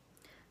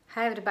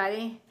Hi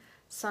everybody.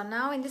 So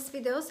now in this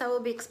videos I will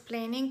be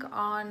explaining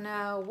on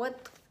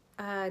what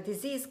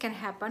disease can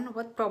happen,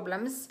 what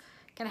problems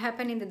can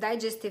happen in the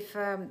digestive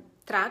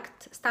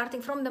tract starting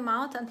from the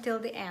mouth until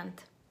the end,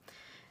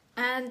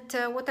 and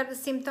what are the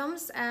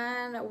symptoms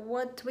and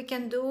what we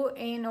can do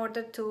in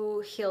order to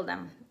heal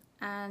them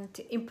and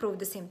improve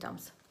the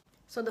symptoms.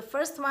 So the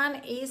first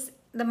one is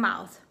the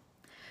mouth.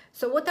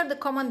 So what are the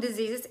common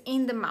diseases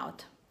in the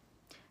mouth?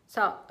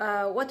 So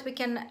what we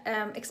can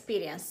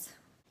experience.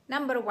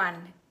 Number one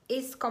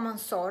is common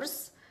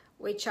sores,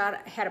 which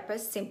are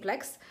herpes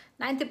simplex.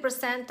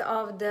 90%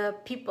 of the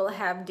people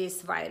have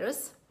this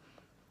virus.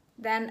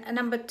 Then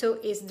number two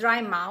is dry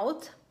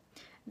mouth,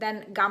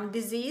 then gum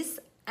disease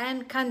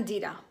and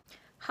candida.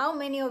 How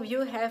many of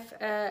you have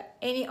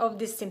any of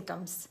these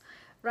symptoms?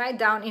 Write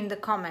down in the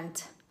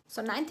comment.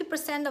 So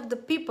 90% of the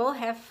people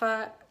have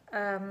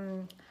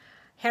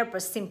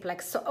herpes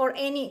simplex, or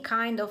any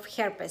kind of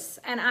herpes,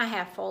 and I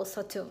have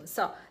also too.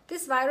 So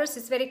this virus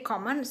is very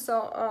common, so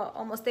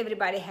almost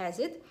everybody has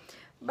it,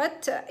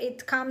 but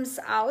it comes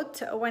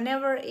out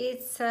whenever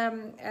it's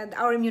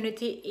our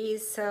immunity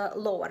is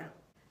lower.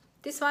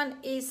 This one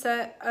is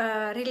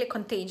really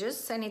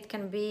contagious, and it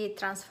can be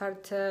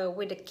transferred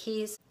with a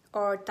kiss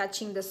or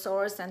touching the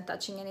sores and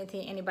touching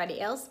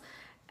anybody else.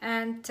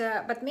 And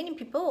but many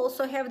people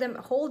also have them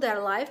whole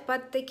their life,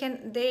 but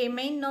they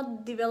may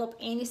not develop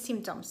any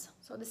symptoms.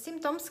 So the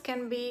symptoms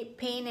can be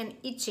pain and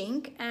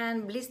itching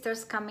and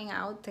blisters coming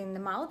out in the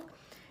mouth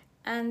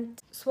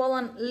and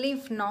swollen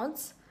lymph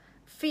nodes,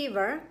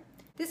 fever.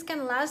 This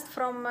can last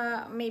from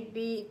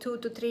maybe 2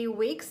 to 3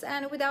 weeks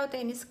and without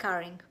any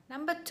scarring.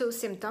 Number two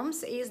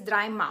symptoms is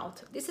dry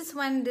mouth. This is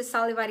when the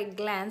salivary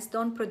glands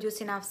don't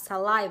produce enough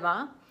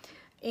saliva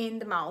in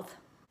the mouth.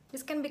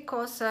 This can be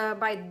caused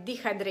by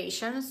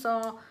dehydration,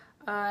 so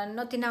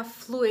not enough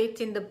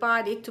fluid in the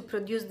body to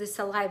produce the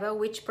saliva,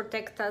 which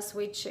protects us,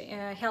 which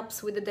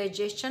helps with the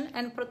digestion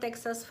and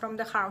protects us from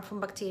the harmful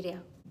bacteria.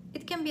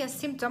 It can be a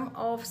symptom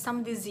of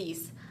some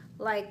disease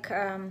like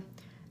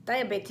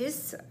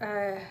diabetes,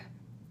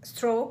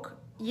 stroke,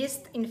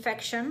 yeast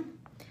infection,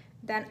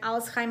 then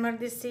Alzheimer's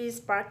disease,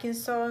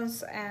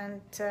 Parkinson's,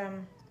 and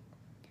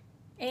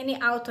any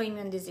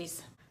autoimmune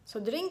disease.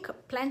 So drink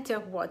plenty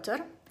of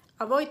water.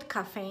 Avoid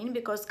caffeine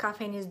because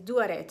caffeine is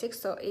diuretic,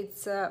 so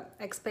it's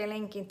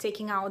expelling and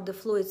taking out the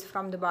fluids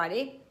from the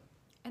body.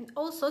 And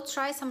also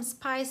try some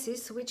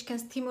spices which can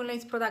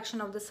stimulate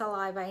production of the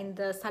saliva in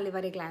the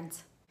salivary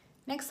glands.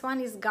 Next one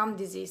is gum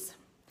disease,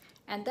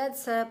 and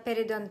that's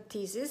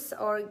periodontitis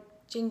or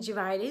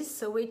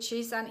gingivitis, which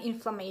is an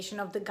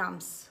inflammation of the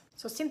gums.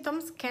 So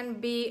symptoms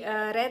can be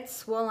red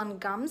swollen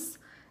gums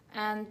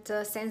and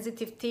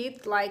sensitive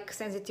teeth, like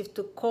sensitive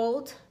to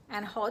cold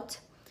and hot,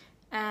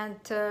 and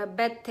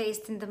bad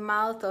taste in the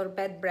mouth or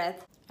bad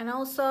breath. And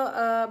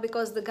also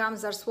because the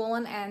gums are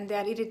swollen and they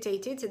are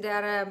irritated, they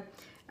are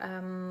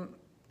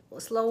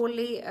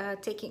slowly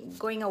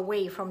going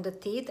away from the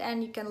teeth,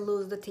 and you can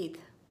lose the teeth.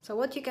 So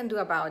what you can do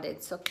about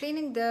it? So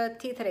cleaning the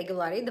teeth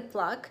regularly, the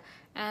plaque,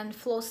 and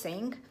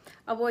flossing.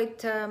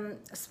 Avoid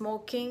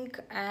smoking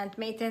and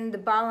maintain the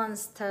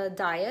balanced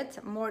diet,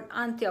 more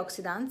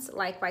antioxidants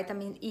like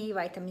vitamin E,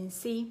 vitamin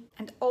C,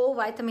 and all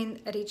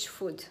vitamin-rich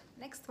food.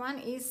 Next one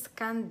is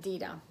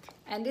candida,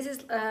 and this is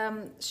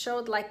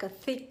showed like a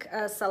thick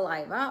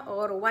saliva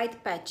or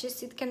white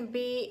patches. It can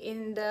be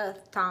in the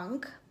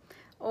tongue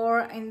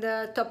or in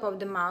the top of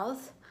the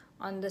mouth,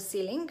 on the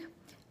ceiling,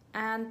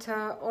 and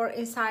or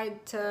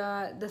inside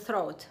the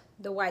throat,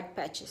 the white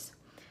patches.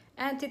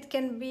 And it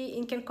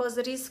can cause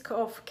the risk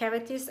of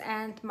cavities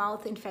and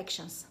mouth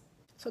infections.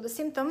 So the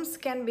symptoms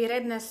can be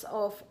redness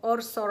or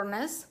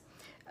soreness,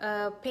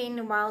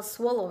 pain while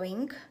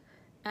swallowing,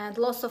 and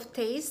loss of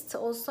taste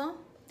also,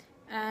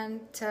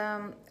 and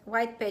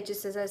white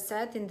patches, as I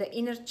said, in the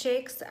inner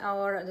cheeks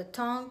or the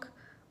tongue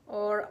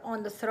or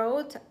on the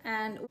throat.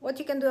 And what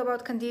you can do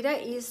about candida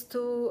is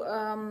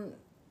to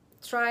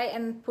try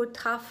and put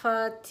half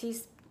a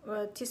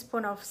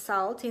teaspoon of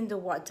salt in the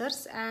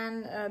waters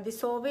and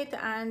dissolve it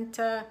and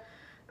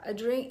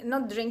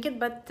not drink it,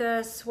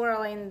 but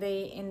swirl in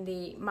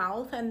the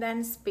mouth and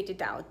then spit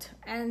it out.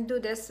 And do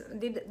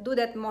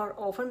that more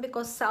often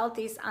because salt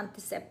is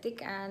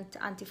antiseptic and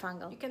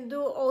antifungal. You can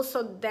do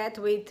also that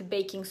with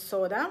baking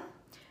soda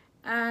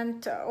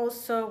and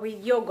also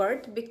with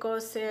yogurt,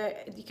 because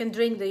you can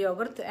drink the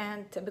yogurt,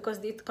 and because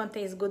it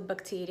contains good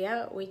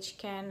bacteria which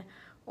can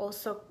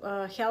also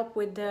help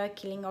with the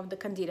killing of the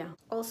candida.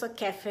 Also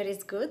kefir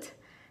is good.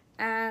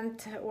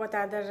 And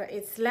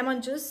it's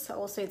lemon juice,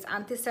 also it's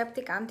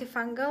antiseptic,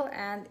 antifungal,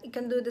 and you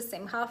can do the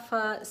same,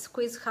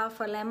 squeeze half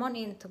a lemon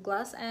into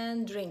glass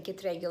and drink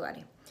it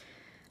regularly.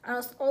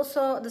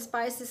 Also the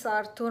spices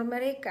are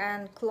turmeric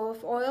and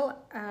clove oil,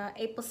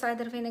 apple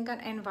cider vinegar,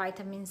 and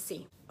vitamin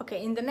C.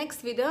 Okay, in the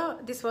next video,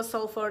 this was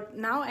all for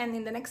now, and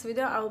in the next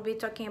video I will be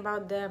talking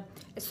about the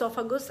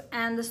esophagus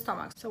and the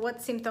stomach. So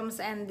what symptoms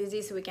and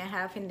disease we can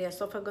have in the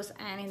esophagus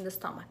and in the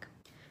stomach.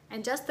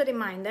 And just a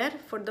reminder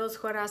for those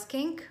who are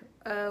asking,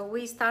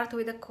 we start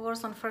with a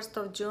course on 1st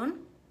of June,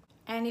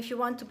 And if you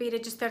want to be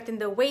registered in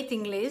the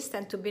waiting list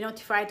and to be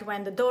notified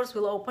when the doors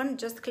will open,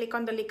 just click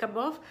on the link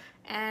above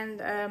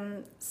and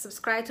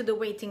subscribe to the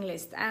waiting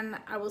list. And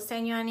I will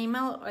send you an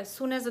email as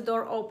soon as the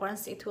door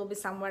opens. It will be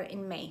somewhere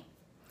in May.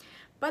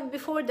 But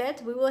before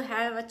that, we will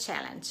have a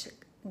challenge,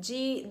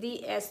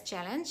 GDS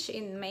challenge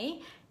in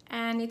May,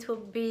 and it will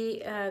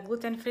be a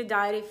gluten-free,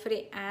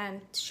 dairy-free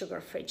and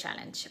sugar-free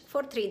challenge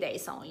for 3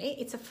 days only.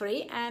 It's a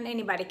free and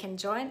anybody can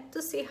join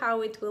to see how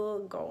it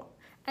will go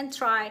and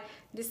try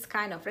this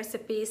kind of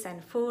recipes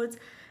and foods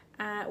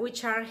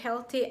which are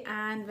healthy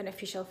and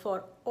beneficial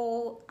for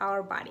all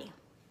our body.